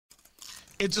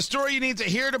It's a story you need to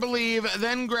hear to believe,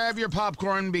 then grab your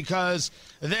popcorn because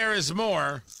there is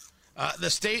more.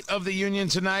 The State of the Union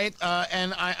tonight,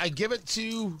 and I give it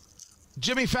to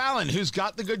Jimmy Fallon, who's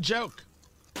got the good joke.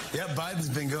 Yeah, Biden's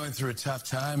been going through a tough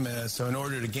time, so in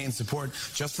order to gain support,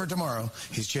 just for tomorrow,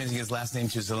 he's changing his last name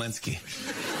to Zelensky.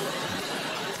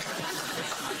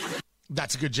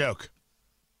 That's a good joke.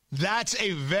 That's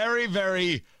a very,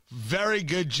 very, very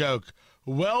good joke.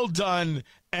 Well done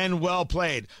and well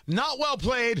played. Not well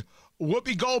played,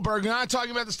 Whoopi Goldberg, not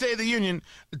talking about the State of the Union,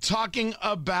 talking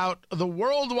about the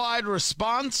worldwide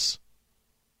response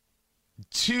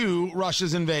to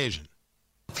Russia's invasion.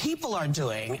 People are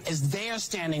doing is they're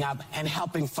standing up and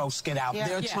helping folks get out.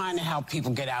 They're trying to help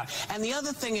people get out. And the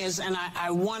other thing is, and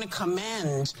I want to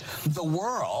commend the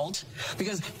world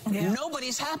because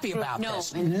nobody's happy about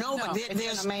this. Nobody.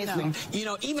 There's amazing. You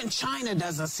know, even China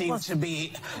doesn't seem to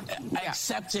be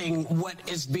accepting what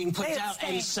is being put out.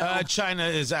 And so China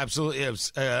is absolutely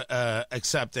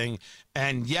accepting.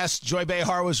 And yes, Joy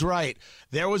Behar was right.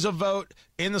 There was a vote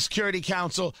in the Security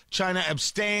Council. China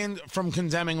abstained from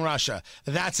condemning Russia.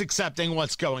 That's accepting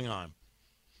what's going on.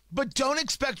 But don't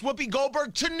expect Whoopi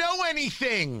Goldberg to know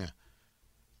anything.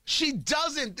 She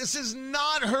doesn't. This is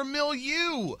not her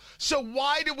milieu. So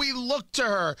why do we look to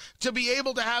her to be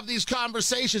able to have these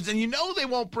conversations? And you know they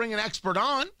won't bring an expert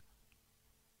on.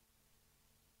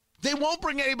 They won't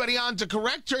bring anybody on to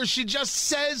correct her. She just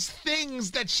says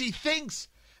things that she thinks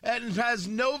and has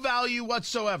no value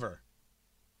whatsoever.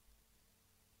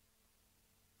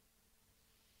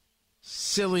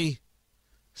 Silly,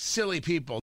 silly people.